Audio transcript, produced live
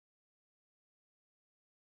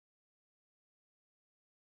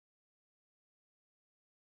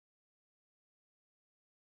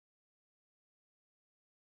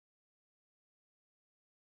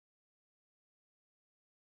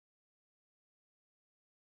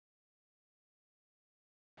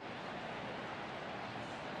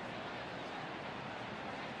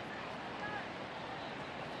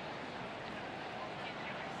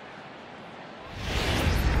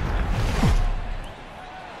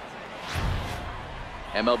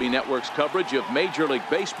MLB Network's coverage of Major League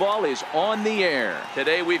Baseball is on the air.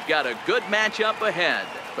 Today we've got a good matchup ahead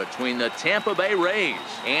between the Tampa Bay Rays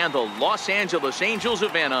and the Los Angeles Angels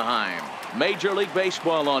of Anaheim. Major League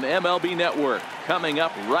Baseball on MLB Network coming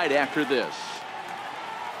up right after this.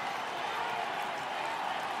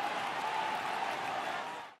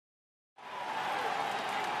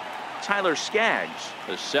 Tyler Skaggs,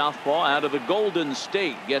 the southpaw out of the Golden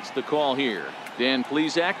State, gets the call here. Dan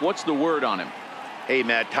Plesac, what's the word on him? Hey,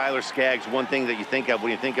 Matt, Tyler Skaggs, one thing that you think of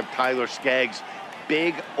when you think of Tyler Skaggs,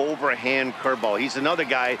 big overhand curveball. He's another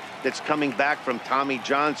guy that's coming back from Tommy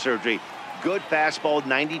John surgery. Good fastball,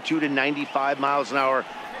 92 to 95 miles an hour.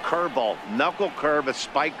 Curveball, knuckle curve, a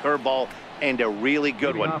spike curveball, and a really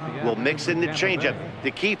good one. We'll mix in the changeup.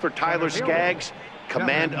 The key for Tyler Skaggs,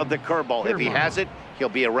 command of the curveball. If he has it, he'll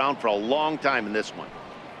be around for a long time in this one.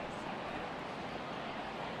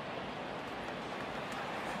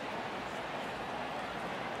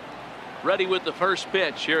 Ready with the first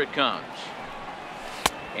pitch. Here it comes.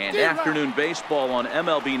 And afternoon baseball on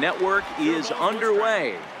MLB Network is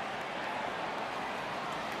underway.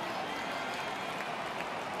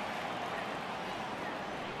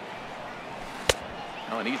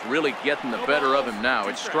 Oh, and he's really getting the better of him now.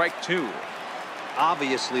 It's strike two.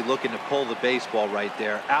 Obviously looking to pull the baseball right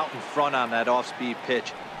there, out in front on that off-speed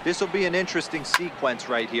pitch. This will be an interesting sequence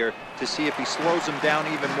right here to see if he slows him down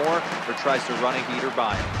even more or tries to run a heater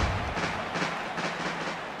by him.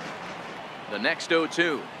 The next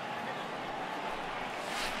 0-2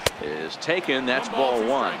 is taken. That's ball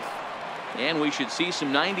one. And we should see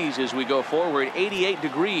some 90s as we go forward. 88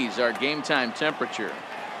 degrees our game time temperature.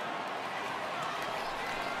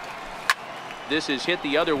 This is hit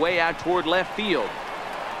the other way out toward left field.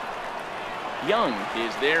 Young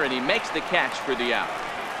is there and he makes the catch for the out.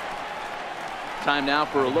 Time now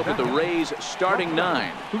for a look at the Rays starting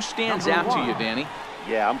nine. Who stands out to you, Danny?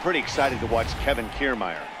 Yeah, I'm pretty excited to watch Kevin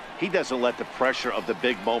Kiermaier. He doesn't let the pressure of the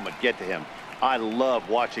big moment get to him. I love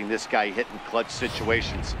watching this guy hit in clutch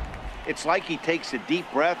situations. It's like he takes a deep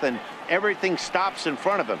breath and everything stops in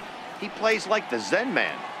front of him. He plays like the Zen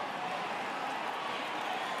man.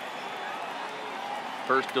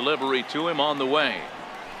 First delivery to him on the way.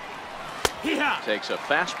 Takes a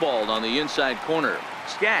fastball on the inside corner.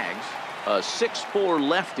 Skaggs, a 6'4"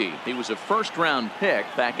 lefty. He was a first-round pick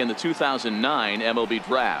back in the 2009 MLB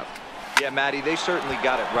draft. Yeah, Matty, they certainly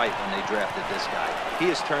got it right when they drafted this guy. He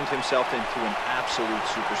has turned himself into an absolute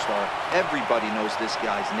superstar. Everybody knows this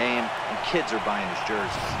guy's name, and kids are buying his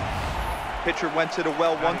jerseys. Pitcher went to the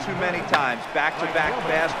well one too many times. Back-to-back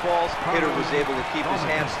fastballs. Hitter was able to keep his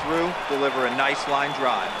hands through, deliver a nice line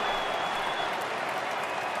drive.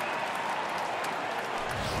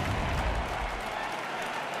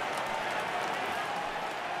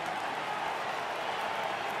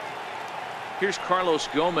 Here's Carlos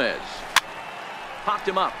Gomez. Popped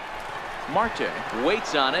him up. Marte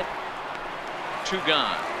waits on it. Two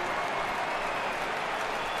gone.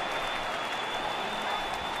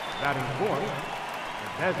 Batting fourth,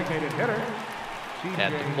 the designated hitter.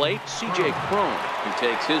 At the plate, C.J. Cron, who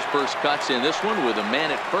takes his first cuts in this one with a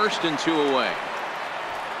man at first and two away.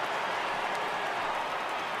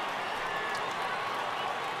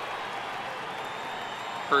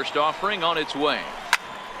 First offering on its way.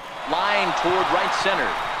 Line toward right center.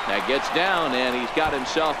 That gets down, and he's got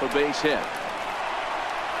himself a base hit.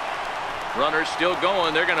 Runner's still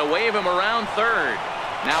going. They're going to wave him around third.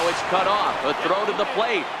 Now it's cut off. A throw to the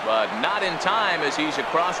plate, but not in time as he's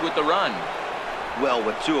across with the run. Well,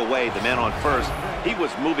 with two away, the man on first, he was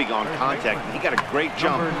moving on contact. He got a great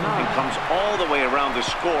jump and comes all the way around to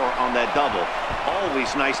score on that double.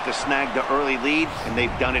 Always nice to snag the early lead, and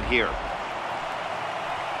they've done it here.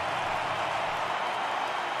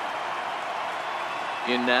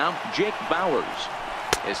 In now, Jake Bauers,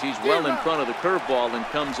 as he's well in front of the curveball and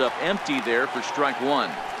comes up empty there for strike one.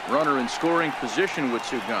 Runner in scoring position with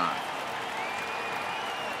two gone.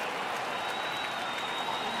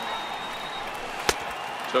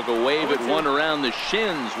 Took a wave at one around the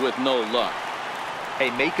shins with no luck. Hey,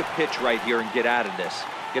 make a pitch right here and get out of this.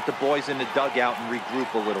 Get the boys in the dugout and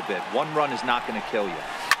regroup a little bit. One run is not going to kill you.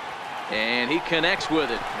 And he connects with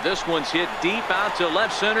it. This one's hit deep out to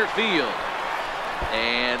left center field.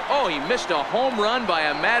 And, oh, he missed a home run by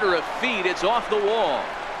a matter of feet. It's off the wall.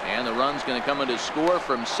 And the run's going to come in to score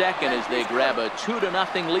from second as they grab a 2-0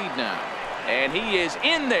 lead now. And he is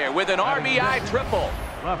in there with an RBI triple.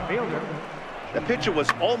 Left fielder. The pitcher was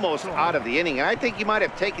almost out of the inning, and I think he might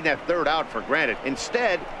have taken that third out for granted.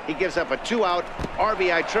 Instead, he gives up a 2-out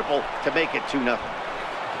RBI triple to make it 2-0.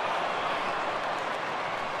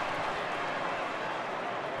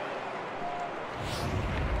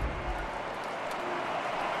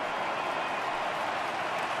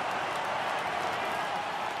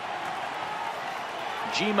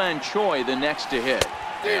 Ji-Man Choi the next to hit.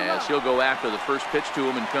 As he'll go after the first pitch to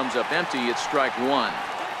him and comes up empty. It's strike one.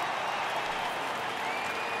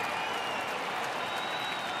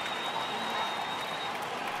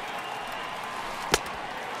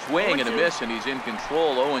 Swing and a miss, and he's in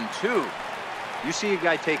control. 0-2. You see a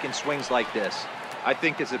guy taking swings like this. I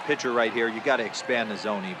think as a pitcher right here, you got to expand the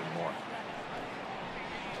zone even more.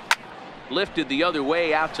 Lifted the other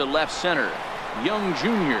way out to left center. Young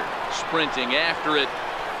Jr. sprinting after it.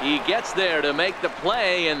 He gets there to make the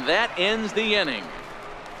play, and that ends the inning.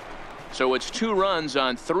 So it's 2 runs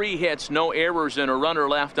on 3 hits, no errors, and a runner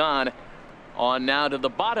left on. On now to the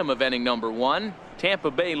bottom of inning number 1. Tampa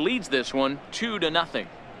Bay leads this one 2-0.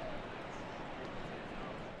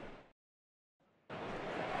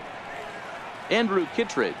 Andrew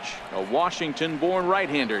Kittredge, a Washington-born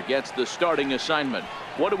right-hander, gets the starting assignment.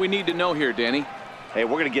 What do we need to know here, Danny? Hey,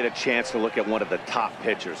 we're going to get a chance to look at one of the top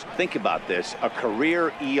pitchers. Think about this, a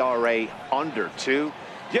career ERA under 2. Do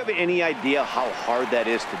you have any idea how hard that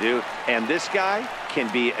is to do? And this guy can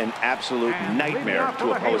be an absolute nightmare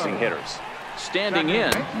to opposing hitters. Standing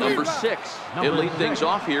in, number 6. He'll lead things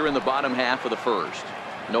off here in the bottom half of the first.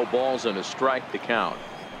 No balls and a strike to count.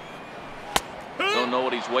 Don't know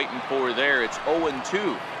what he's waiting for there. It's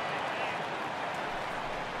 0-2.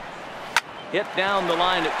 Hit down the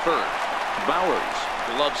line at first. Bowers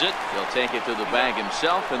gloves it. He'll take it to the bag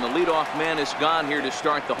himself, and the leadoff man is gone here to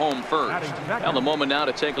start the home first. Now the moment now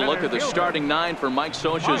to take a look at the starting 9 for Mike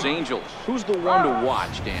Scioscia's Angels. Who's the one to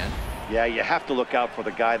watch, Dan? Yeah, you have to look out for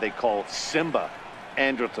the guy they call Simba,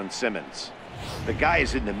 Andrelton Simmons. The guy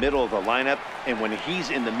is in the middle of the lineup, and when he's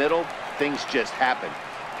in the middle, things just happen.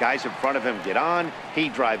 Guys in front of him get on, he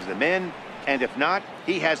drives them in, and if not,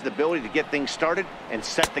 he has the ability to get things started and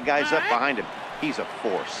set the guys up behind him. He's a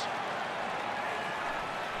force.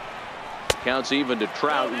 Counts even to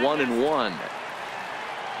Trout, 1-1.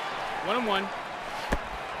 1-1.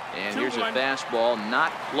 And here's a fastball,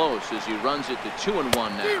 not close, as he runs it to 2-1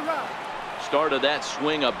 now. Started that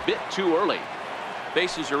swing a bit too early.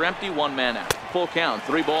 Bases are empty, 1 man out. Full count,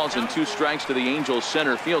 3 balls and 2 strikes to the Angels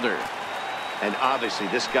center fielder. And obviously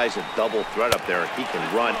this guy's a double threat up there. He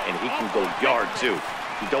can run and he can go yard too.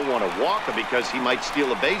 You don't want to walk him because he might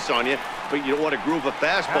steal a base on you, but you don't want to groove a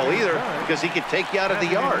fastball either because he can take you out of the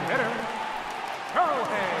yard.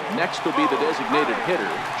 Next will be the designated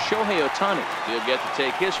hitter, Shohei Ohtani. He'll get to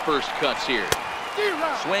take his first cuts here.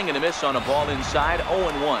 Swing and a miss on a ball inside,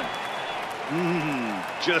 0-1.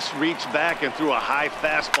 Just reached back and threw a high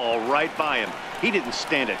fastball right by him. He didn't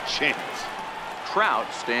stand a chance.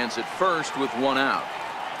 Trout stands at first with 1 out.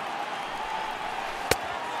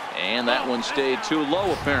 And that one stayed too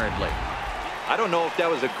low, apparently. I don't know if that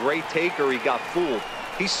was a great take or he got fooled.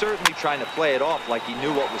 He's certainly trying to play it off like he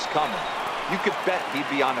knew what was coming. You could bet he'd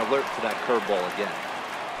be on alert for that curveball again.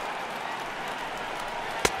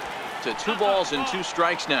 To 2 balls and 2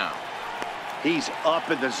 strikes now. He's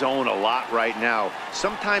up in the zone a lot right now.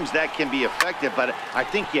 Sometimes that can be effective, but I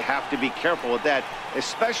think you have to be careful with that,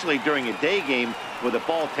 especially during a day game where the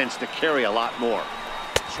ball tends to carry a lot more.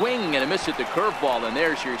 Swing and a miss at the curveball, and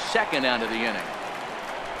there's your second out of the inning.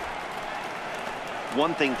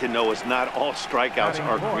 One thing to know is not all strikeouts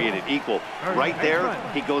are created equal. Right there,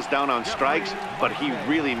 he goes down on strikes, but he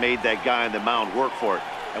really made that guy on the mound work for it.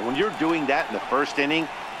 And when you're doing that in the first inning,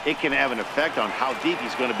 it can have an effect on how deep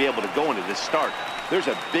he's going to be able to go into this start. There's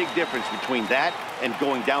a big difference between that and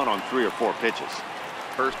going down on 3 or 4 pitches.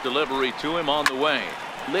 First delivery to him on the way.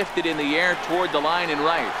 Lifted in the air toward the line and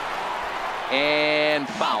right. And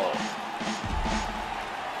foul.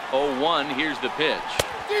 0-1, here's the pitch.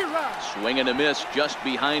 Swing and a miss just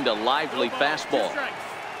behind a lively fastball.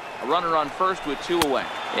 A runner on first with 2 away.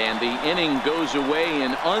 And the inning goes away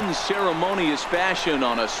in unceremonious fashion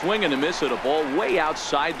on a swing and a miss at a ball way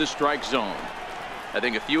outside the strike zone. I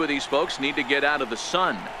think a few of these folks need to get out of the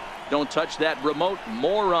sun. Don't touch that remote.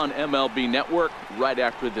 More on MLB Network right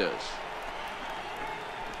after this.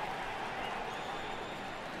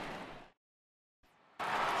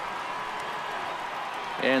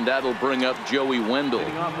 And that'll bring up Joey Wendell.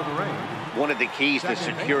 One of the keys to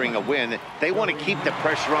securing a win, they want to keep the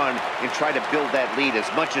pressure on and try to build that lead as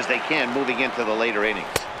much as they can moving into the later innings.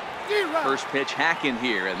 First pitch hacking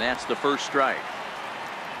here, and that's the first strike.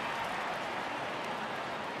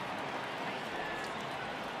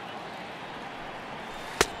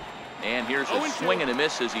 And here's a swing and a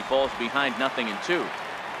miss as he falls behind 0-2.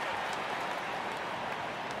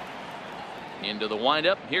 Into the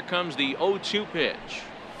windup. Here comes the 0-2 pitch.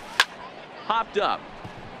 Popped up.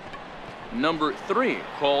 Number 3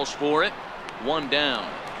 calls for it. 1 down.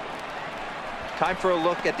 Time for a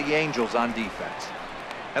look at the Angels on defense.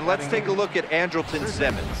 And let's take a look at Andrelton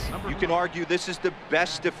Simmons. You can argue this is the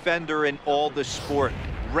best defender in all the sport.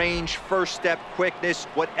 Range, first step, quickness,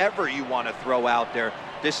 whatever you want to throw out there,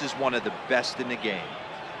 this is one of the best in the game.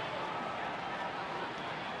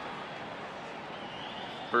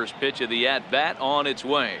 First pitch of the at-bat on its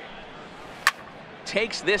way.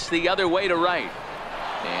 Takes this the other way to right.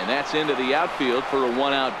 And that's into the outfield for a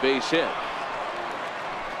one-out base hit.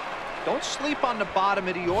 Don't sleep on the bottom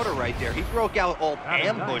of the order right there. He broke out all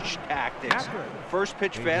ambush tactics. First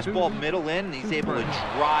pitch fastball middle in, and he's able to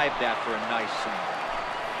drive that for a nice single.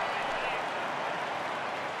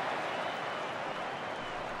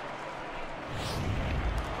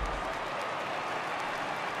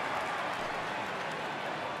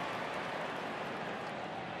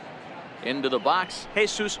 Into the box,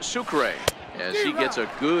 Jesus Sucre, as he gets a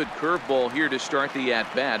good curveball here to start the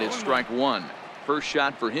at-bat. It's strike one. First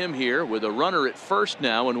shot for him here with a runner at first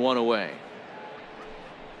now and one away.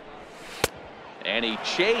 And he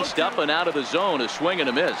chased up and out of the zone, a swing and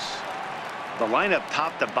a miss. The lineup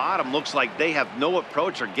top to bottom looks like they have no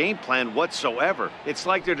approach or game plan whatsoever. It's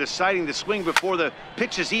like they're deciding to swing before the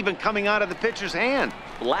pitch is even coming out of the pitcher's hand.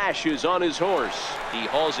 Flash is on his horse. He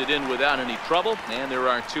hauls it in without any trouble, and there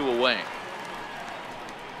are two away.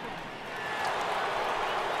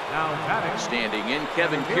 Standing in,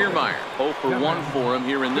 Kevin Kiermaier. 0 for 1 for him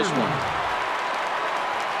here in this one.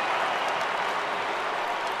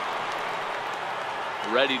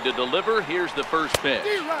 Ready to deliver. Here's the first pitch.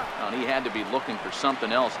 And he had to be looking for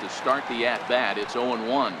something else to start the at-bat. It's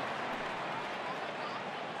 0-1.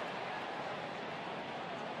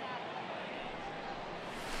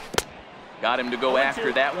 Got him to go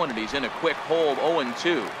after that one, and he's in a quick hold.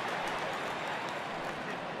 0-2.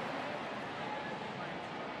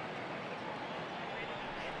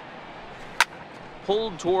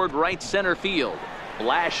 Pulled toward right center field.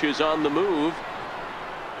 Flash is on the move.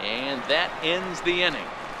 And that ends the inning.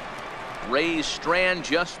 Rays strand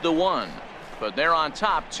just the one, but they're on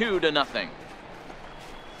top 2-0.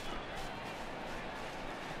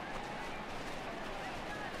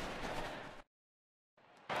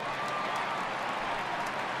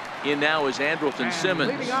 In now is Andrelton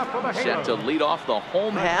Simmons, set to lead off the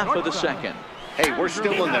home half of the second. Hey, we're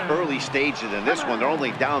still in the early stages in this one. They're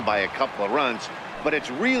only down by a couple of runs, but it's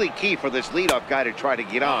really key for this leadoff guy to try to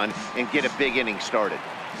get on and get a big inning started.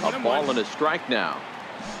 A ball and a strike now.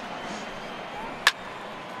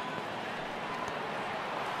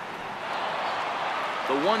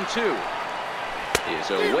 The 1-2 is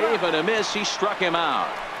a wave and a miss. He struck him out.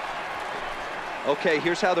 Okay,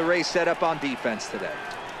 here's how the Rays set up on defense today.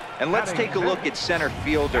 And let's take a look at center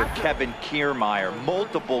fielder Kevin Kiermaier,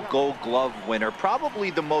 multiple Gold Glove winner, probably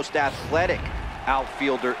the most athletic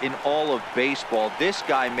outfielder in all of baseball. This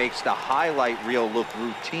guy makes the highlight reel look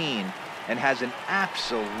routine and has an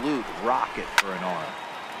absolute rocket for an arm.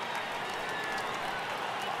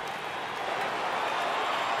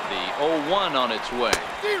 The 0-1 on its way.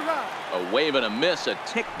 A wave and a miss, a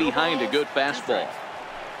tick behind a good fastball.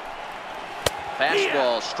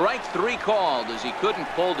 Fastball, strike three called as he couldn't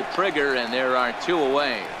pull the trigger, and there are two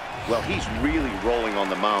away. Well, he's really rolling on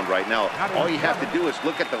the mound right now. All you have to do is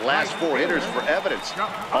look at the last four hitters for evidence.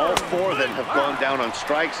 All four of them have gone down on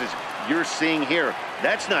strikes, as you're seeing here.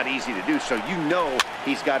 That's not easy to do, so you know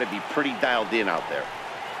he's got to be pretty dialed in out there.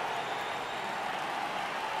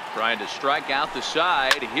 Trying to strike out the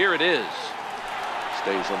side. Here it is.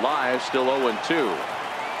 Stays alive, still 0-2.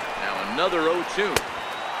 Now another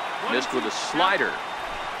 0-2. Missed with a slider.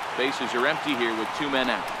 Bases are empty here with two men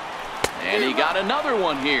out. And he got another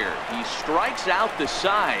one here. He strikes out the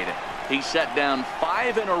side. He set down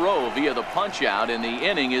 5 in a row via the punch out, and the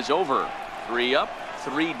inning is over. 3 up,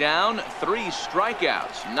 3 down, 3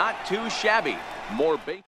 strikeouts. Not too shabby. More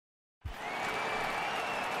base.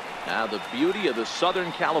 Now the beauty of the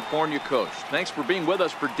Southern California coast. Thanks for being with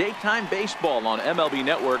us for daytime baseball on MLB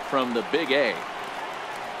Network from the Big A.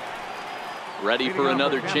 Ready for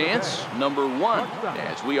another chance? Number 1,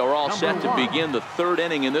 as we are all set to begin the third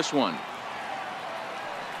inning in this one.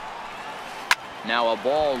 Now a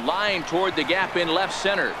ball lined toward the gap in left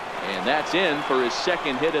center, and that's in for his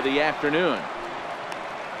second hit of the afternoon.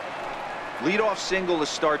 Leadoff single to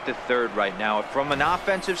start the third right now. From an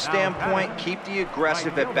offensive standpoint, keep the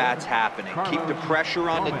aggressive at-bats happening. Keep the pressure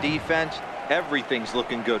on the defense. Everything's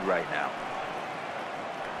looking good right now.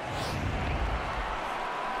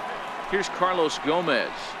 Here's Carlos Gomez,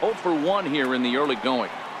 0 for 1 here in the early going.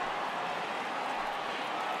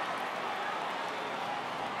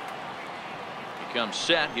 He comes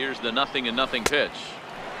set. Here's the 0-0 pitch.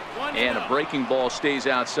 And a breaking ball stays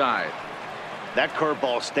outside. That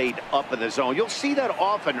curveball stayed up in the zone. You'll see that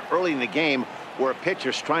often early in the game where a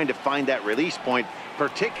pitcher's trying to find that release point,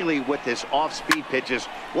 particularly with his off-speed pitches.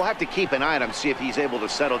 We'll have to keep an eye on him, see if he's able to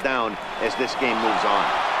settle down as this game moves on.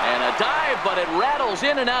 And a dive, but it rattles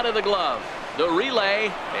in and out of the glove. The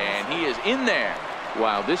relay, and he is in there.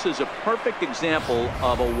 Wow, this is a perfect example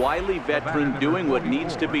of a wily veteran doing what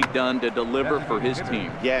needs to be done to deliver for his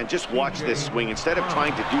team. Yeah, and just watch this swing. Instead of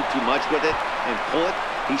trying to do too much with it and pull it,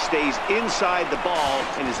 he stays inside the ball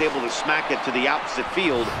and is able to smack it to the opposite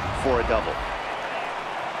field for a double.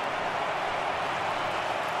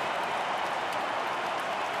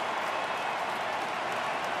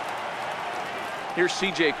 Here's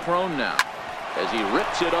C.J. Cron now as he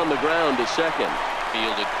rips it on the ground to second.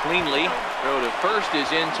 Fielded cleanly. Throw to first is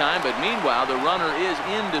in time, but meanwhile the runner is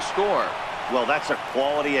in to score. Well, that's a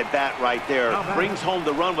quality at bat right there. Brings home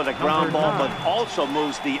the run with a ground ball, but also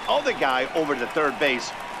moves the other guy over to third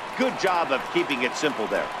base. Good job of keeping it simple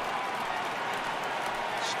there.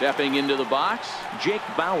 Stepping into the box, Jake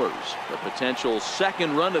Bowers. The potential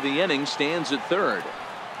second run of the inning stands at third.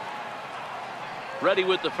 Ready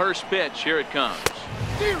with the first pitch. Here it comes.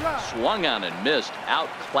 Swung on and missed.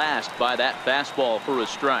 Outclassed by that fastball for a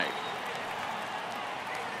strike.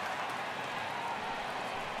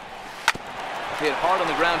 Hit hard on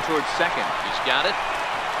the ground towards second. He's got it.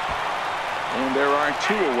 And there are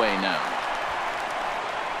two away now.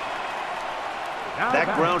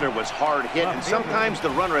 That grounder was hard hit, and sometimes the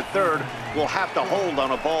runner at third will have to hold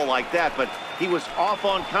on a ball like that, but he was off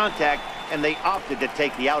on contact, and they opted to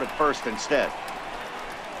take the out at first instead.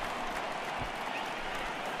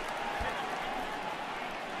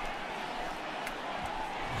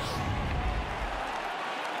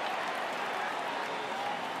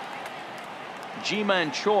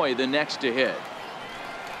 Ji-Man Choi the next to hit.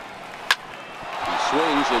 He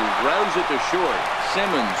swings and grounds it to short.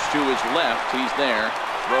 Simmons to his left. He's there.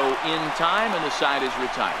 Throw in time, and the side is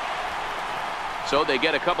retired. So they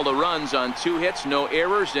get a couple of runs on 2 hits, no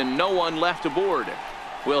errors, and no one left aboard.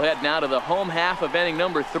 We'll head now to the home half of inning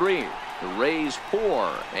number 3. The Rays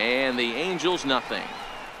 4 and the Angels nothing.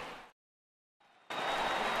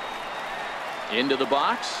 Into the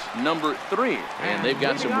box, number 3, and they've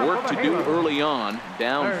got some work to do early on.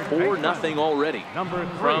 Down 4-0 already.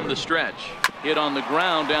 From the stretch, hit on the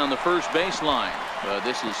ground down the first baseline.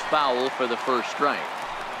 This is foul for the first strike.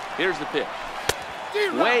 Here's the pitch.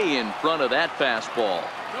 Way in front of that fastball.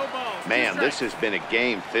 Man, this has been a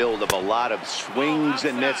game filled of a lot of swings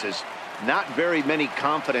and misses. Not very many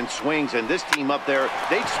confident swings, and this team up there,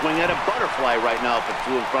 they'd swing at a butterfly right now if it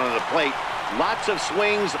flew in front of the plate. Lots of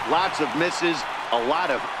swings, lots of misses, a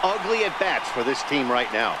lot of ugly at-bats for this team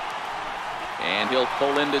right now. And he'll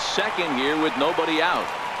pull into second here with nobody out.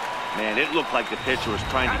 Man, it looked like the pitcher was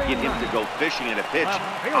trying to get him to go fishing at a pitch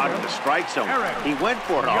out of the strike zone. He went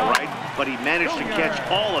for it all right, but he managed to catch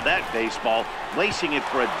all of that baseball, lacing it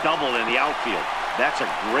for a double in the outfield. That's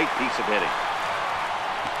a great piece of hitting.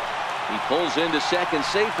 He pulls into second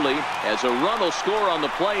safely as a run will score on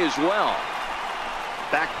the play as well.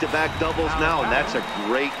 Back-to-back doubles now, and that's a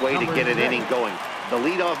great way to get an inning going. The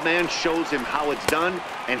leadoff man shows him how it's done,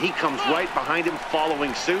 and he comes right behind him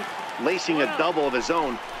following suit. Lacing a double of his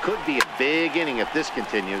own could be a big inning if this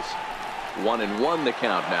continues. 1-1 the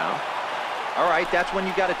count now. All right, that's when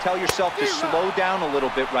you got to tell yourself to slow down a little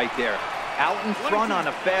bit right there. Out in front on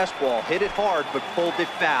a fastball, hit it hard, but pulled it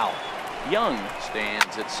foul. Young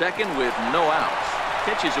stands at second with no outs.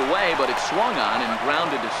 Pitches away, but it's swung on and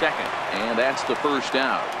grounded to second. And that's the first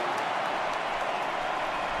out.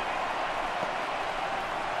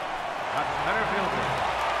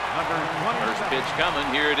 First pitch coming.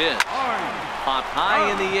 Here it is. Popped high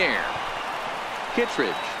in the air.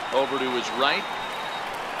 Kittredge over to his right.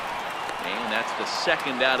 And that's the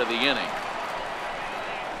second out of the inning.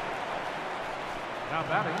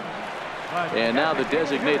 And now the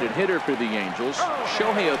designated hitter for the Angels,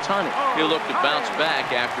 Shohei Ohtani. He'll look to bounce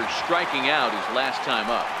back after striking out his last time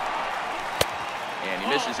up. And he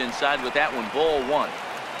misses inside with that one. Ball 1.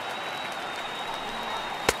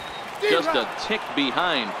 Just a tick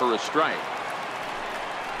behind for a strike.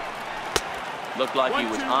 Looked like he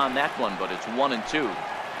was on that one, but it's 1-2.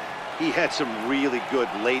 He had some really good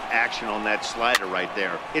late action on that slider right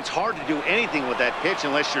there. It's hard to do anything with that pitch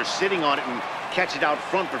unless you're sitting on it and catch it out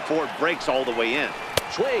front before it breaks all the way in.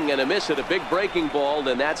 Swing and a miss at a big breaking ball,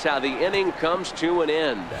 and that's how the inning comes to an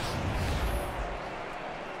end.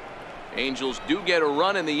 Angels do get a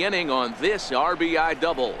run in the inning on this RBI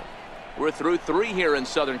double. We're through 3 here in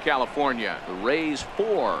Southern California. The Rays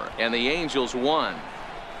 4 and the Angels 1.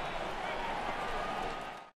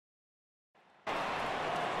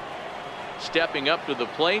 stepping up to the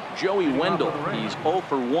plate, Joey Wendell. He's 0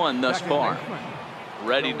 for 1 thus far.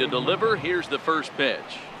 Ready to deliver. Here's the first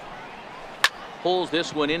pitch. Pulls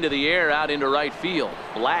this one into the air out into right field.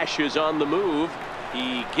 Blash is on the move.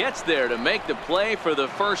 He gets there to make the play for the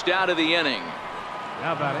first out of the inning.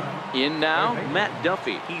 In now, Matt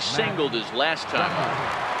Duffy. He singled his last time.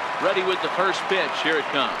 Ready with the first pitch. Here it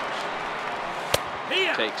comes.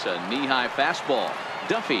 Takes a knee-high fastball.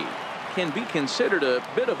 Duffy can be considered a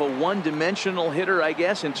bit of a one-dimensional hitter, I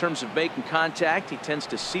guess, in terms of making contact. He tends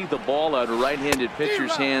to see the ball out of right-handed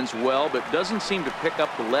pitcher's hands well, but doesn't seem to pick up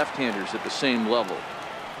the left-handers at the same level.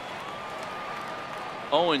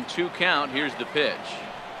 0-2 count. Here's the pitch.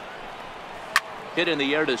 Hit in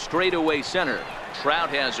the air to straightaway center. Trout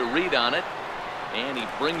has a read on it, and he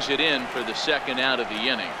brings it in for the second out of the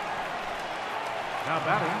inning. Now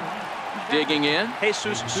batting. Digging in,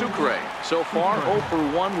 Jesus Sucre. So far, 0 for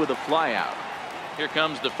 1 with a flyout. Here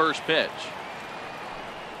comes the first pitch.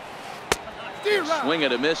 Swing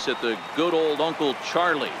and a miss at the good old Uncle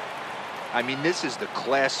Charlie. I mean, this is the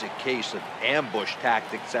classic case of ambush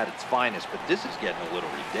tactics at its finest, but this is getting a little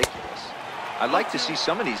ridiculous. I'd like to see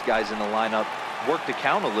some of these guys in the lineup work the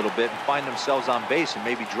count a little bit and find themselves on base and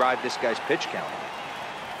maybe drive this guy's pitch count.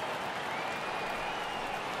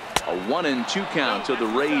 A 1-2 count to the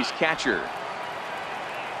Rays catcher.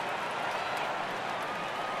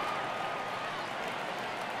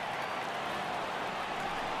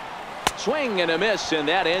 Swing and a miss, and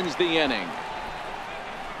that ends the inning.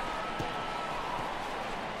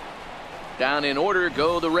 Down in order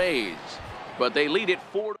go the Rays, but they lead it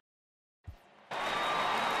 4.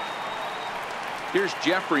 Here's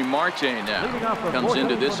Jeffrey Marte now. Comes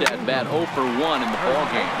into this at bat 0 for 1 in the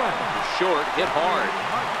ballgame. Short, hit hard.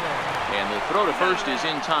 And the throw to first is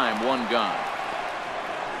in time, 1 gone.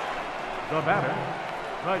 The batter,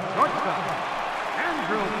 the shortstop,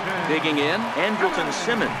 Andrelton. Digging in, Andrelton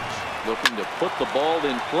Simmons looking to put the ball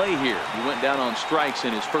in play here. He went down on strikes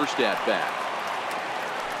in his first at bat.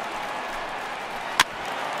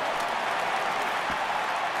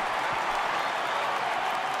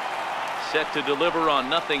 Set to deliver on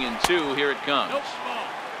 0-2. Here it comes.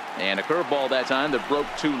 And a curveball that time that broke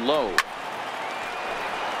too low.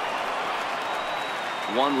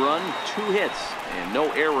 1 run, 2 hits, and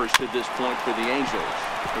no errors to this point for the Angels.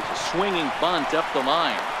 There's a swinging bunt up the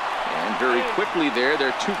line. And very quickly there,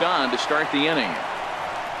 they're 2 gone to start the inning.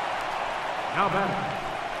 Now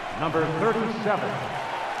batting, number 37.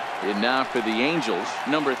 And now for the Angels,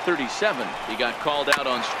 number 37. He got called out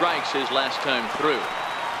on strikes his last time through.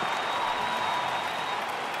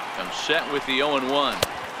 Comes set with the 0-1.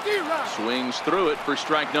 Swings through it for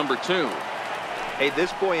strike number 2. Hey,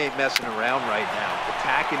 this boy ain't messing around right now.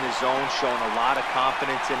 Attacking the zone, showing a lot of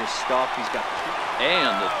confidence in his stuff. He's got.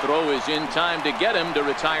 And the throw is in time to get him to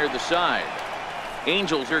retire the side.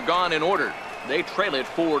 Angels are gone in order. They trail it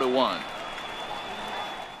 4-1.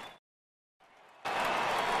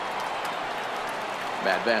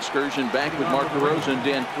 Matt Vasgersian back with Mark DeRosa and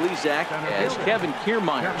Dan Plesac as Kevin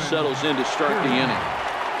Kiermaier settles in to start the inning.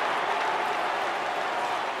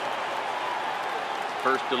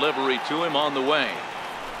 First delivery to him on the way.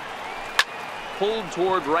 Pulled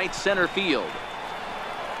toward right center field.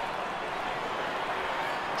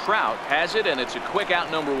 Trout has it, and it's a quick out,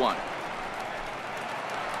 number 1.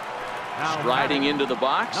 Striding into the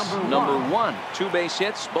box, number 1. 2 base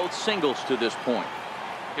hits, both singles to this point.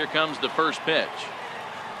 Here comes the first pitch.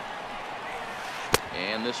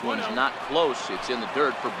 And this one's not close. It's in the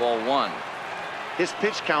dirt for ball 1. His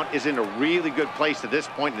pitch count is in a really good place at this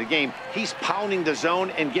point in the game. He's pounding the zone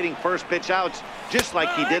and getting first pitch outs just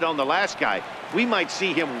like he did on the last guy. We might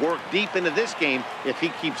see him work deep into this game if he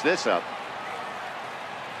keeps this up.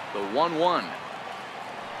 The 1-1.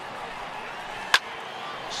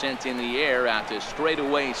 Sent in the air out to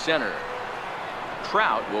straightaway center.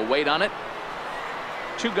 Trout will wait on it.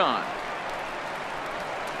 2 gone.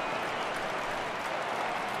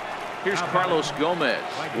 Here's Carlos Gomez,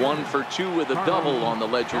 1 for 2 with a double on the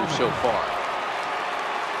ledger so far.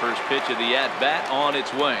 First pitch of the at-bat on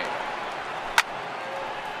its way.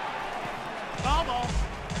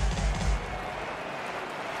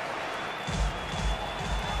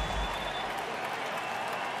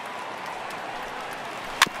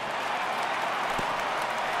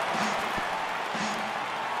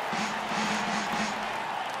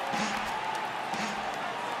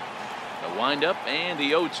 Windup and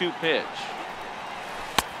the 0-2 pitch.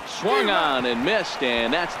 Swung on and missed,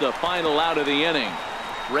 and that's the final out of the inning.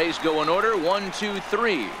 Rays go in order 1, 2,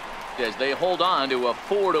 3 as they hold on to a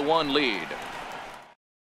 4-1 lead.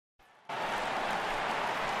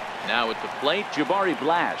 Now at the plate, Jabari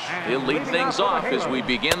Blash. He'll lead things off as we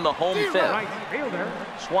begin the home fifth.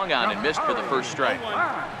 Swung on and missed for the first strike.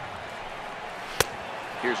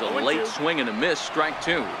 Here's a late swing and a miss, strike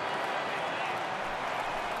two.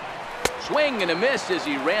 Swing and a miss as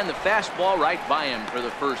he ran the fastball right by him for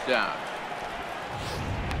the first out.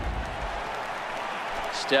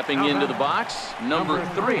 Stepping into the box, number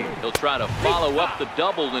 3. He'll try to follow up the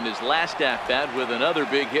double in his last at-bat with another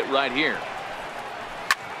big hit right here.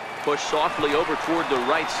 Pushed softly over toward the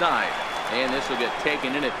right side. And this will get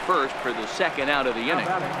taken in at first for the second out of the inning.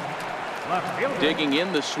 Digging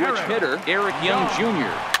in the switch hitter, Eric Young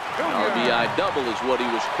Jr. An RBI double is what he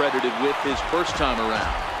was credited with his first time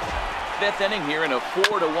around. Fifth inning here in a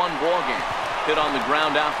 4-1 ball game. Hit on the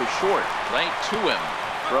ground out to short, right to him.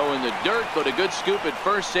 Throw in the dirt, but a good scoop at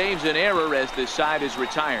first saves an error as this side is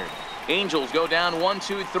retired. Angels go down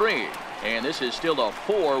 1-2-3, and this is still a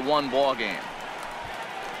 4-1 ball game.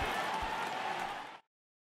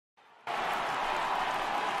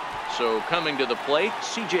 So coming to the plate,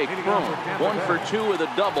 C.J. Cron, 1 for 2 with a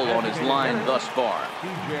double on his line thus far.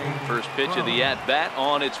 First pitch of the at-bat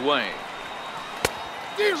on its way.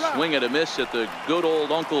 Swing and a miss at the good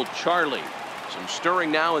old Uncle Charlie. Some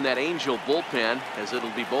stirring now in that Angel bullpen, as it'll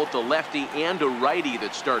be both a lefty and a righty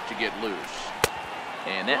that start to get loose.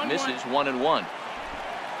 And that misses 1-1.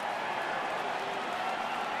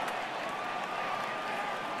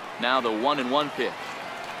 Now the 1-1 pitch.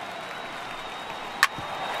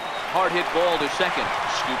 Hard hit ball to second.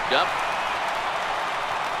 Scooped up.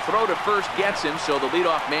 Throw to first gets him, so the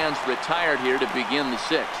leadoff man's retired here to begin the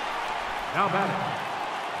sixth. Now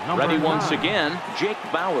batting. Ready once again, Jake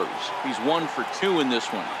Bowers. He's 1 for 2 in this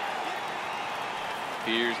one.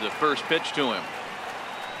 Here's the first pitch to him.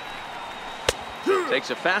 Takes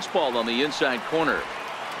a fastball on the inside corner.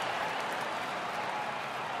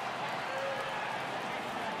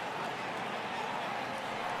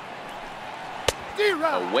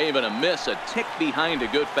 A wave and a miss, a tick behind a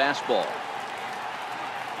good fastball.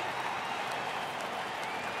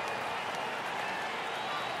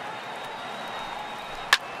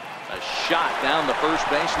 A shot down the first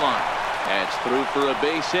baseline. That's through for a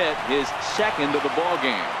base hit, his second of the ball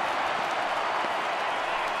game.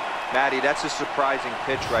 Matty, that's a surprising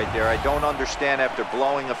pitch right there. I don't understand, after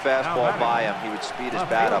blowing a fastball by him, he would speed his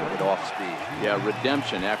bat up with off speed. Yeah,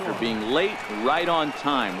 redemption after being late, right on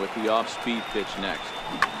time with the off-speed pitch next.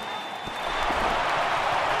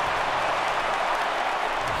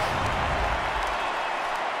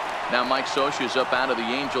 Now Mike Scioscia's up out of the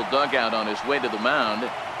Angel dugout on his way to the mound.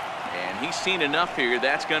 And he's seen enough here.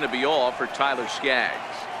 That's going to be all for Tyler Skaggs.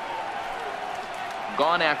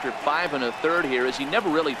 Gone after 5 1/3 here, as he never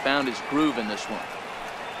really found his groove in this one.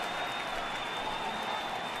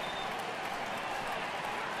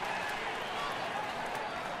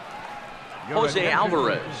 Jose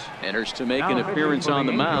Alvarez enters to make an appearance on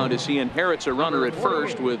the mound as he inherits a runner at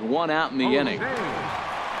first with 1 out in the inning.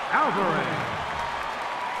 Alvarez.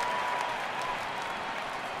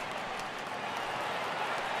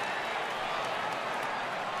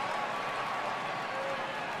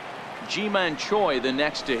 Ji-Man Choi the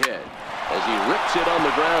next to hit as he rips it on the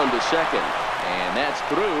ground to second, and that's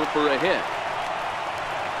through for a hit.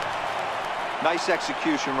 Nice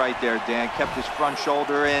execution right there, Dan. Kept his front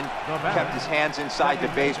shoulder in, kept his hands inside the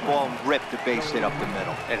baseball, and ripped the base hit up the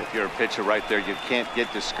middle. And if you're a pitcher right there, you can't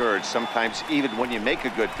get discouraged. Sometimes even when you make a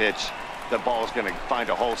good pitch, the ball's going to find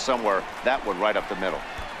a hole somewhere. That one right up the middle.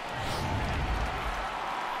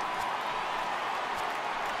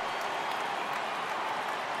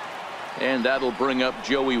 And that'll bring up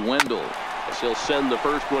Joey Wendell, as he'll send the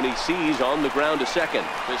first one he sees on the ground to second.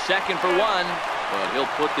 The second for 1, but he'll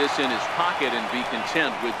put this in his pocket and be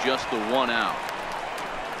content with just the 1 out.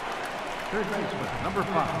 Third baseman, number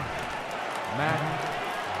 5, Matt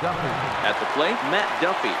Duffy. At the plate, Matt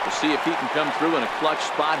Duffy. We'll see if he can come through in a clutch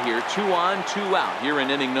spot here. 2 on, 2 out here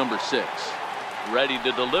in inning number 6. Ready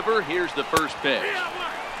to deliver. Here's the first pitch.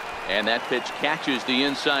 And that pitch catches the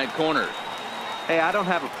inside corner. Hey, I don't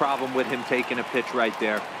have a problem with him taking a pitch right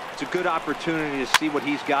there. It's a good opportunity to see what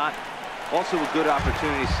he's got. Also a good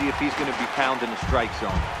opportunity to see if he's going to be pounding the strike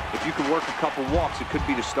zone. If you could work a couple walks, it could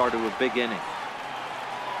be the start of a big inning.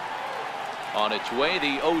 On its way,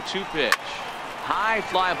 the 0-2 pitch. High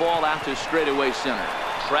fly ball out to straightaway center.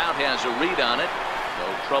 Trout has a read on it.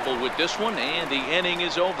 No trouble with this one, and the inning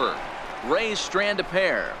is over. Rays strand a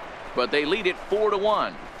pair, but they lead it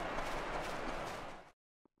 4-1.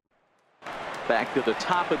 Back to the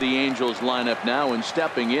top of the Angels lineup now, and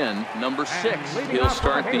stepping in, number 6. He'll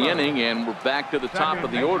start the inning, and we're back to the top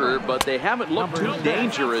of the order, but they haven't looked too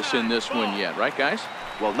dangerous in this one yet, right, guys?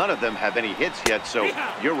 Well, none of them have any hits yet, so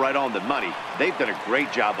you're right on the money. They've done a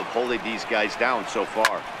great job of holding these guys down so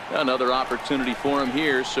far. Another opportunity for him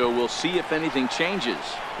here, so we'll see if anything changes.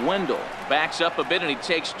 Wendell backs up a bit, and he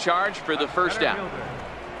takes charge for the first out.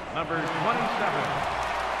 Number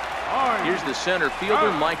 27. Here's the center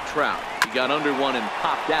fielder, Mike Trout. He got under one and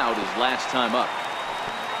popped out his last time up.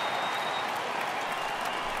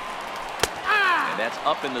 And that's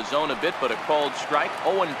up in the zone a bit, but a called strike.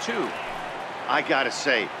 0-2. I gotta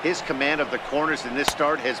say, his command of the corners in this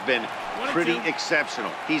start has been pretty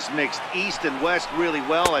exceptional. He's mixed east and west really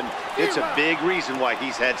well, and it's a big reason why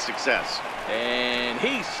he's had success. And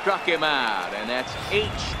he struck him out, and that's 8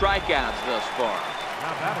 strikeouts thus far.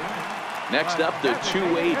 Next up, the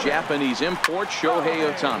two-way Japanese import, Shohei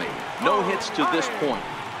Ohtani. No hits to this point.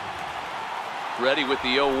 Ready with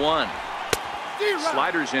the 0-1.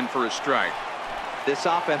 Sliders in for a strike. This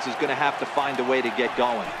offense is going to have to find a way to get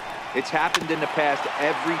going. It's happened in the past.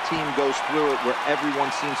 Every team goes through it where everyone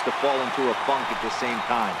seems to fall into a funk at the same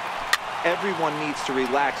time. Everyone needs to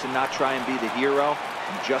relax and not try and be the hero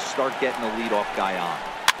and just start getting the leadoff guy on.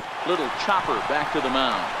 Little chopper back to the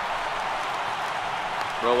mound.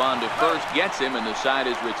 Throw on to first gets him, and the side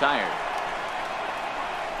is retired.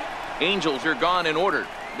 Angels are gone in order.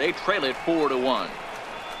 They trail it 4-1.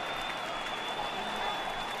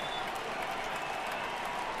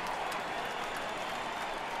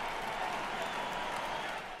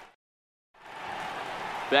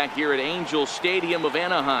 Back here at Angel Stadium of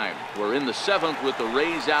Anaheim. We're in the 7th with the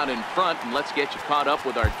Rays out in front, and let's get you caught up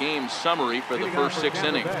with our game summary for the first 6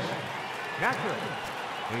 innings.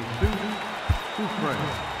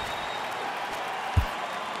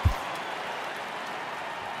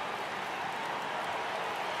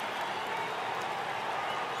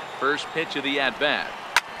 First pitch of the at-bat.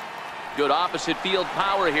 Good opposite field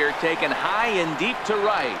power here, taken high and deep to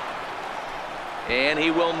right. And he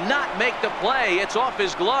will not make the play. It's off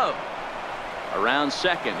his glove. Around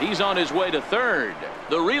second. He's on his way to third.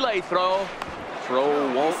 The relay throw.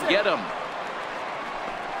 Throw won't get him.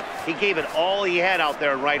 He gave it all he had out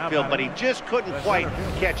there in right field, but he just couldn't quite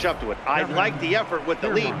catch up to it. I liked the effort with the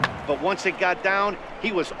leap, but once it got down,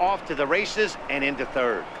 he was off to the races and into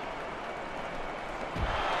third.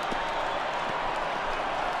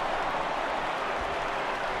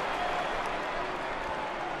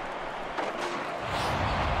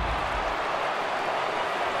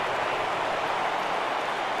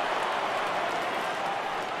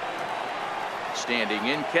 Standing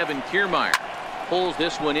in, Kevin Kiermaier pulls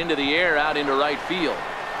this one into the air out into right field.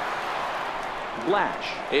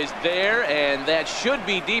 Blash is there, and that should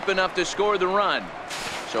be deep enough to score the run.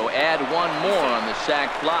 So add one more on the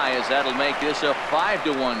sac fly, as that'll make this a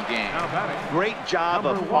 5-1 game. Great job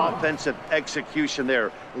of offensive execution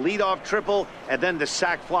there. Leadoff triple, and then the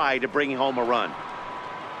sac fly to bring home a run.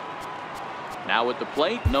 Now at the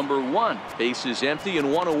plate, number 1. Bases empty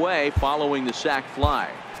and 1 away following the sac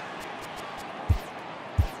fly.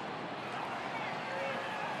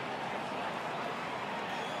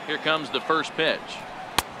 Here comes the first pitch.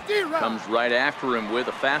 Comes right after him with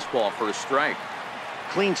a fastball for a strike.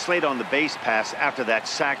 Clean slate on the base pass after that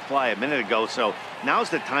sac fly a minute ago, so now's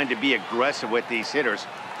the time to be aggressive with these hitters.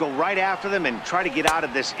 Go right after them and try to get out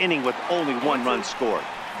of this inning with only 1 run scored.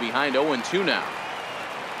 Behind 0-2 now.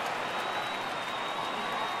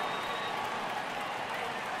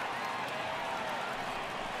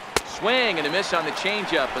 Swing and a miss on the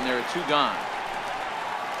changeup, and there are 2 gone.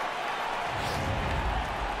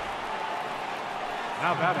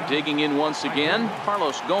 Digging in once again,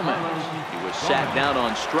 Carlos Gomez. He was sat down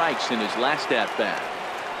on strikes in his last at-bat.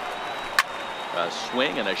 A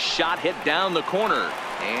swing and a shot hit down the corner,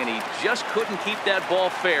 and he just couldn't keep that ball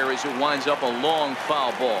fair as it winds up a long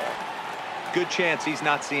foul ball. Good chance he's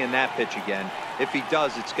not seeing that pitch again. If he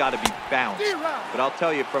does, it's got to be bounced. But I'll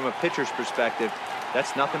tell you, from a pitcher's perspective,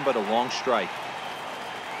 that's nothing but a long strike.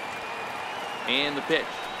 And the pitch.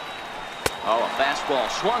 Oh, a fastball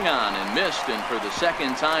swung on and missed, and for the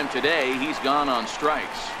second time today, he's gone on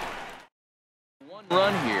strikes. 1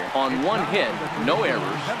 run here on 1 hit, no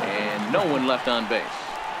errors, and no one left on base.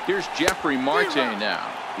 Here's Jeffrey Marte now.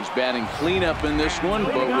 He's batting cleanup in this one,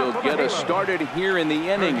 but will get us started here in the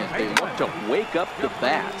inning as they look to wake up the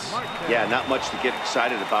bats. Yeah, not much to get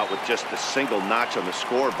excited about with just a single notch on the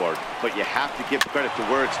scoreboard, but you have to give credit to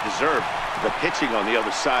where it's deserved. The pitching on the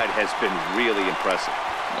other side has been really impressive.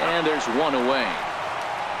 And there's 1 away.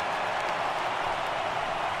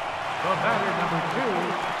 The batter, number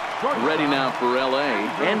 2, Ready now for L.A.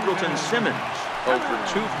 Andrelton Simmons. 0 for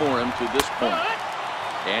 2 for him to this point.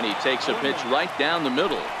 And he takes a pitch right down the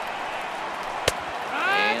middle.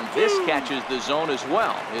 And this catches the zone as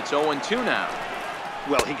well. It's 0-2 now.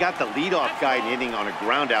 Well, he got the leadoff guy in the inning on a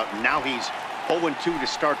ground out, and now he's 0-2 to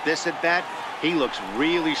start this at bat. He looks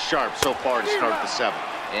really sharp so far to start the 7th.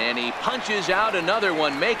 And he punches out another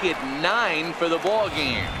one, make it 9 for the ball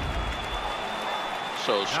game.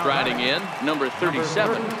 So striding in, number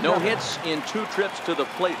 37. No hits in 2 trips to the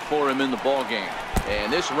plate for him in the ball game.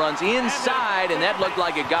 And this runs inside, and that looked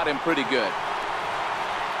like it got him pretty good.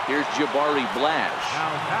 Here's Jabari Blash.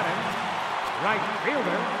 Now batting, right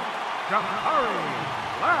fielder, Jabari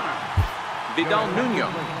Blash. Vidal Nuno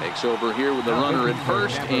takes over here with the runner at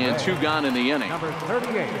first and 2 gone in the inning. Number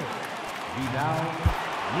 38, Vidal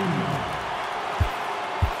Nuno.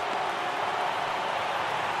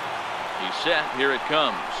 He's set. Here it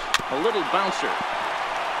comes. A little bouncer.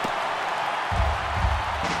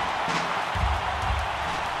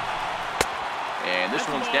 And this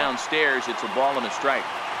one's downstairs. It's a ball and a strike.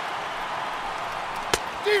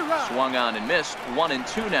 Swung on and missed.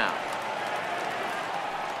 1-2 now.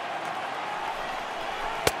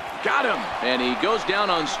 Got him. And he goes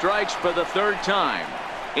down on strikes for the 3rd time.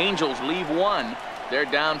 Angels leave 1. They're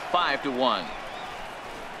down 5-1.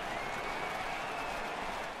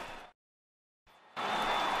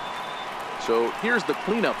 So here's the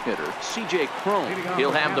cleanup hitter, C.J. Cron.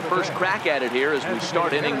 He'll have the first crack at it here as we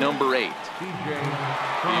start inning number 8.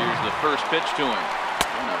 Here's the first pitch to him.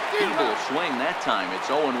 And a feeble swing that time. It's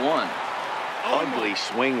 0-1. Ugly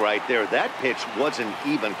swing right there. That pitch wasn't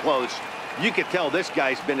even close. You could tell this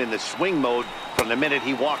guy's been in the swing mode from the minute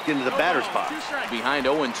he walked into the batter's box. Behind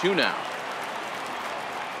 0-2 now.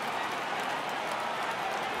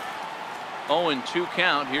 0-2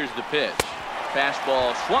 count. Here's the pitch.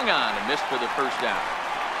 Fastball swung on and missed for the first out.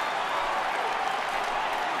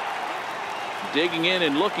 Digging in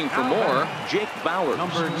and looking for more, Jake Bowers.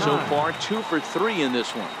 So far 2 for 3 in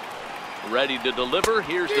this one. Ready to deliver.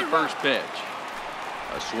 Here's the first pitch.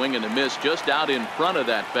 A swing and a miss just out in front of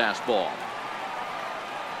that fastball.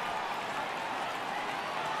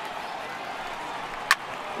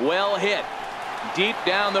 Well hit. Deep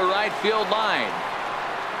down the right field line.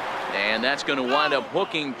 And that's going to wind up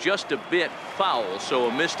hooking just a bit foul, so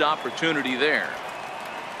a missed opportunity there.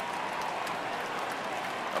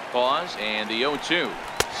 A pause and the 0-2.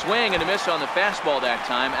 Swing and a miss on the fastball that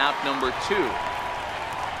time. Out number 2.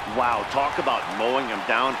 Wow, talk about mowing him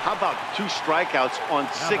down. How about 2 strikeouts on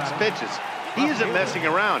 6 pitches? He isn't messing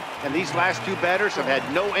around, and these last 2 batters have had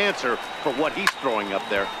no answer for what he's throwing up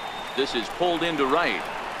there. This is pulled into right.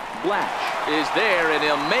 Blash is there, and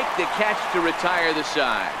he'll make the catch to retire the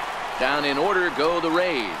side. Down in order go the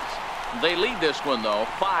Rays. They lead this one, though,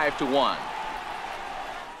 5-1.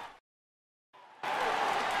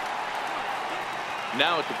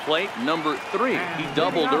 Now at the plate, number 3. He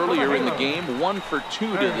doubled earlier in the game, 1 for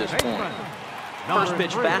 2 to this point. First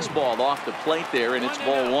pitch fastball off the plate there, and it's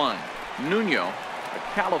ball 1. Nuno, a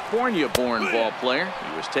California-born ball player.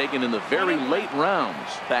 He was taken in the very late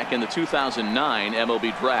rounds back in the 2009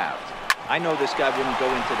 MLB draft. I know this guy wouldn't go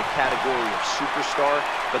into the category of superstar,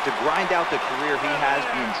 but to grind out the career he has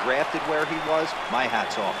being drafted where he was, my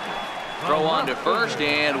hat's off to him. Throw on to first,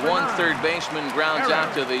 and 1 third baseman grounds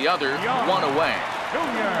out to the other, 1 away.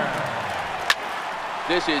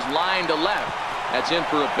 This is line to left. That's in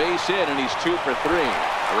for a base hit, and he's 2 for 3.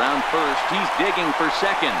 Around first, he's digging for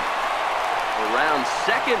second. Around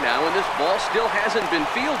second now, and this ball still hasn't been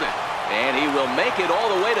fielded. And he will make it all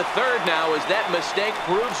the way to third now as that mistake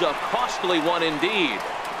proves a costly one indeed.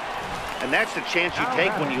 And that's the chance you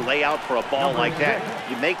take when you lay out for a ball like that.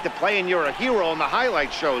 You make the play and you're a hero on the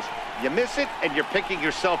highlight shows. You miss it and you're picking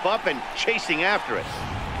yourself up and chasing after it.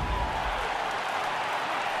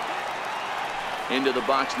 Into the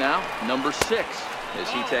box now, number 6, as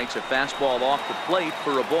he takes a fastball off the plate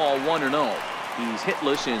for a ball 1-0. He's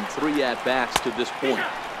hitless in 3 at-bats to this point.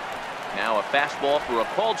 Now a fastball for a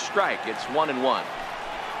called strike. It's 1-1.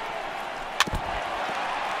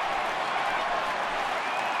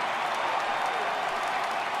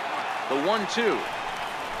 The 1-2.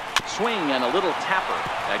 Swing and a little tapper.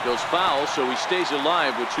 That goes foul, so he stays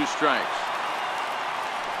alive with 2 strikes.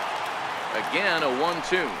 Again, a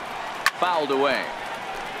 1-2. Fouled away.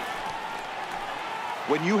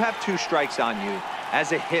 When you have 2 strikes on you,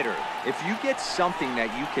 as a hitter, if you get something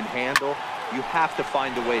that you can handle, you have to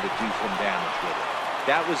find a way to do some damage with it.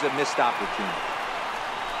 That was a missed opportunity.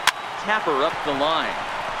 Tapper up the line.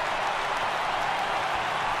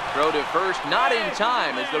 Throw to first, not in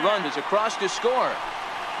time as the run is across to score.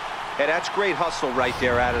 Hey, that's great hustle right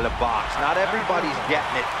there out of the box. Not everybody's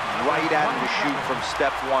getting it right out of the chute from step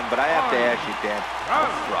one, but I have to ask you, Dan, how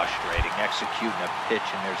frustrating executing a pitch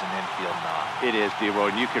and there's an infield knock. It is, D-Roy,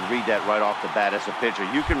 and you can read that right off the bat as a pitcher.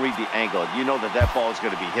 You can read the angle. You know that that ball is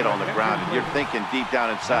going to be hit on the ground, and you're thinking deep down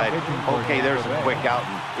inside, okay, there's a quick out,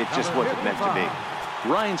 and it just wasn't meant to be.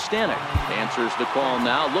 Ryan Stanek answers the call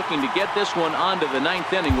now, looking to get this one onto the ninth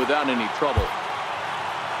inning without any trouble.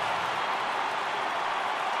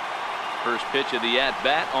 First pitch of the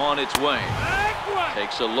at-bat on its way.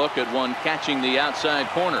 Takes a look at one catching the outside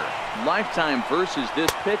corner. Lifetime versus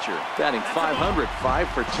this pitcher. Batting .500, 5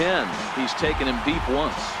 for 10. He's taken him deep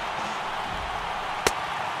once.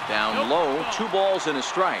 Down low, 2 balls and a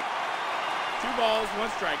strike. 2 balls, 1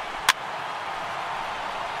 strike.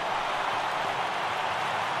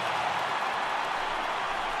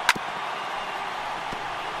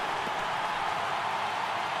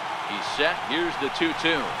 He's set. Here's the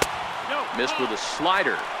 2-2. Missed with a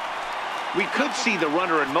slider. We could see the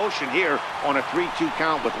runner in motion here on a 3-2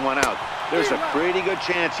 count with 1 out. There's a pretty good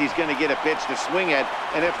chance he's going to get a pitch to swing at,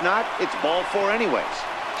 and if not, it's ball 4 anyways.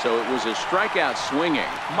 So it was a strikeout swinging.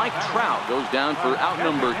 Mike Trout goes down for out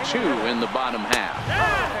number 2 in the bottom half.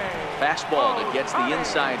 Fastball that gets the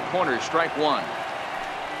inside corner, strike 1.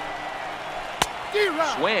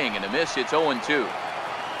 Swing and a miss, it's 0-2.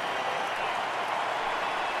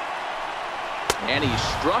 And he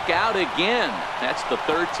struck out again. That's the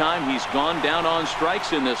 3rd time he's gone down on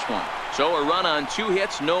strikes in this one. So a run on 2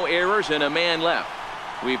 hits, no errors, and a man left.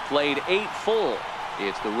 We've played 8 full.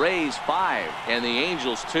 It's the Rays 5 and the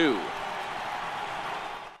Angels 2.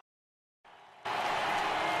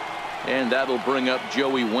 And that'll bring up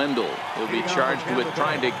Joey Wendell. He'll be charged with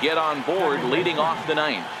trying to get on board leading off the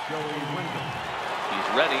 9th.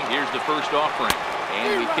 He's ready. Here's the first offering.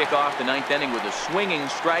 And we kick off the 9th inning with a swinging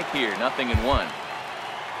strike here. 0-1.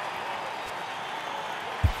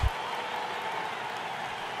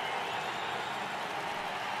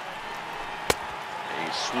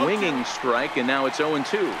 A swinging strike, and now it's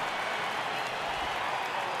 0-2.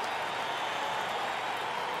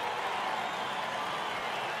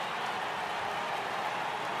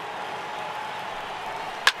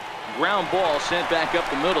 Ground ball sent back up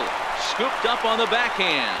the middle. Scooped up on the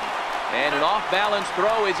backhand. And an off-balance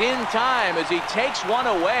throw is in time as he takes one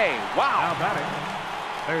away. Wow. Now batting,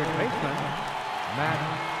 third baseman, Matt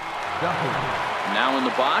Duffy. Now in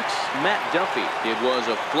the box, Matt Duffy. It was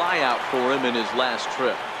a flyout for him in his last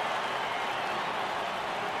trip.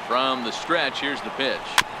 From the stretch, here's the pitch.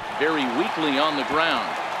 Very weakly on the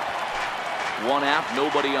ground. 1 out,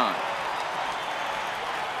 nobody on.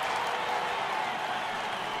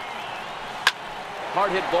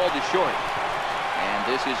 Hard hit ball to short.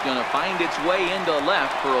 And this is going to find its way into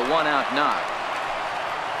left for a 1-out knock.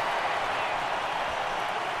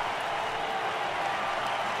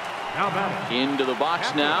 Now batting. Into the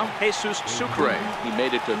box now, Jesus Sucre. He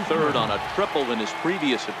made it to 3rd on a triple in his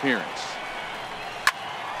previous appearance.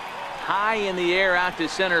 High in the air out to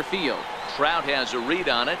center field. Trout has a read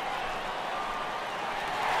on it.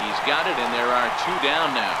 He's got it, and there are 2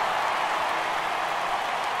 down now.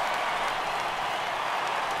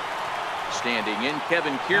 Standing in,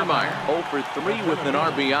 Kevin Kiermaier, 0 for 3 with an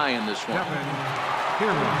RBI in this one.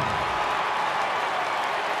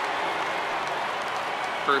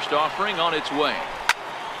 First offering on its way.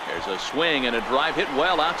 There's a swing and a drive hit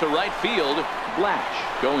well out to right field.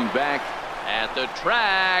 Blash going back at the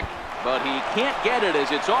track, but he can't get it as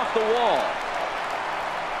it's off the wall.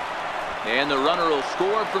 And the runner will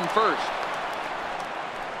score from first.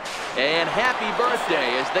 And happy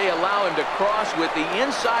birthday as they allow him to cross with the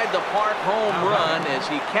inside the park home run as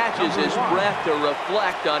he catches his breath to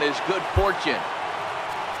reflect on his good fortune.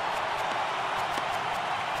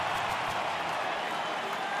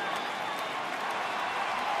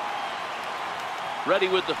 Ready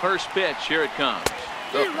with the first pitch. Here it comes.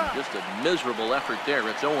 Just a miserable effort there.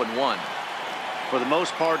 It's 0-1. For the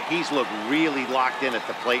most part, he's looked really locked in at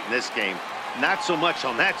the plate in this game. Not so much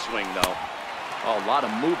on that swing, though. A lot of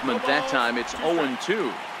movement that time. It's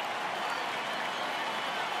 0-2.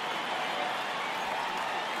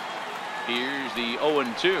 Here's the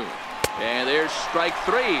 0-2. And there's strike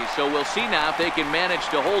 3. So we'll see now if they can manage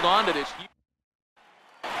to hold on to this.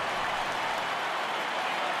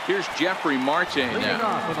 Here's Jeffrey Marte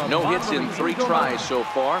now. No hits in 3 tries so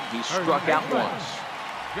far. He struck out once.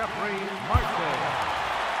 Jeffrey Marte.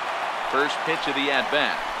 First pitch of the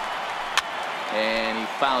at-bat. And he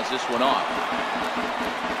fouls this one off.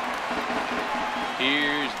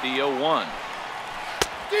 Here's the 0-1.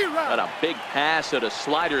 Got a big pass at a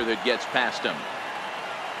slider that gets past him.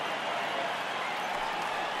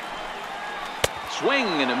 Swing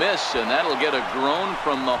and a miss, and that'll get a groan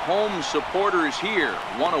from the home supporters here.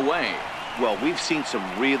 1 away. Well, we've seen some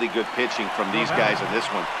really good pitching from these guys in this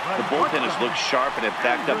one. The bullpen has looked sharp and have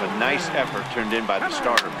backed up a nice effort turned in by the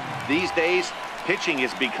starter. These days, pitching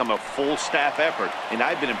has become a full staff effort, and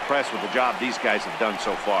I've been impressed with the job these guys have done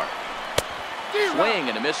so far. Swing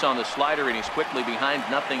and a miss on the slider, and he's quickly behind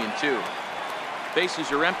 0-2.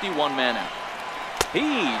 Bases are empty, 1 man out.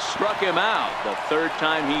 He struck him out the 3rd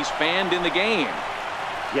time he's fanned in the game.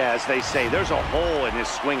 Yeah, as they say, there's a hole in his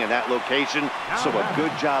swing in that location, so a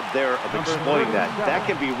good job there of exploiting that. That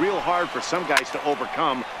can be real hard for some guys to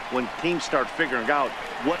overcome when teams start figuring out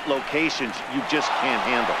what locations you just can't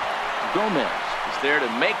handle. Gomez is there to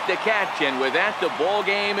make the catch, and with that, the ball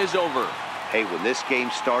game is over. Hey, when this game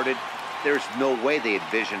started, there's no way they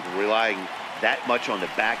envisioned relying that much on the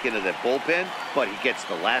back end of the bullpen, but he gets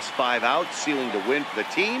the last 5 outs, sealing the win for the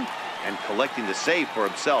team and collecting the save for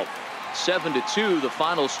himself. 7-2 the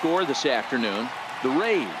final score this afternoon. The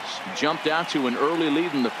Rays jumped out to an early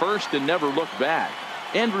lead in the 1st and never looked back.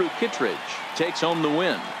 Andrew Kittredge takes home the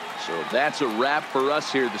win. So that's a wrap for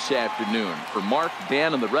us here this afternoon. For Mark,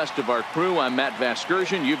 Dan, and the rest of our crew, I'm Matt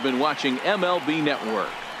Vasgersian. You've been watching MLB Network.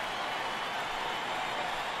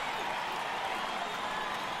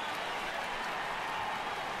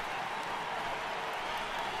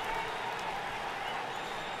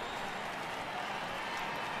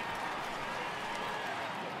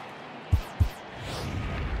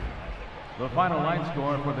 The final line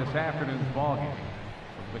score for this afternoon's ballgame.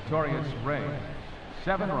 The victorious Rays,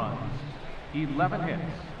 7 runs, 11 hits,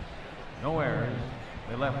 no errors.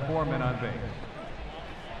 They left 4 men on base.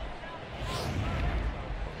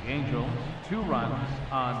 The Angels, 2 runs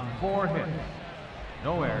on 4 hits,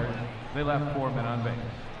 no errors. They left 4 men on base.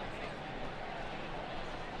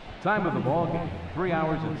 Time of the ballgame, 3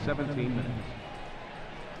 hours and 17 minutes.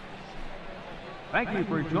 Thank you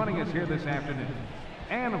for joining us here this afternoon.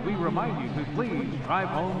 And we remind you to please drive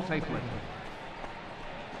home safely.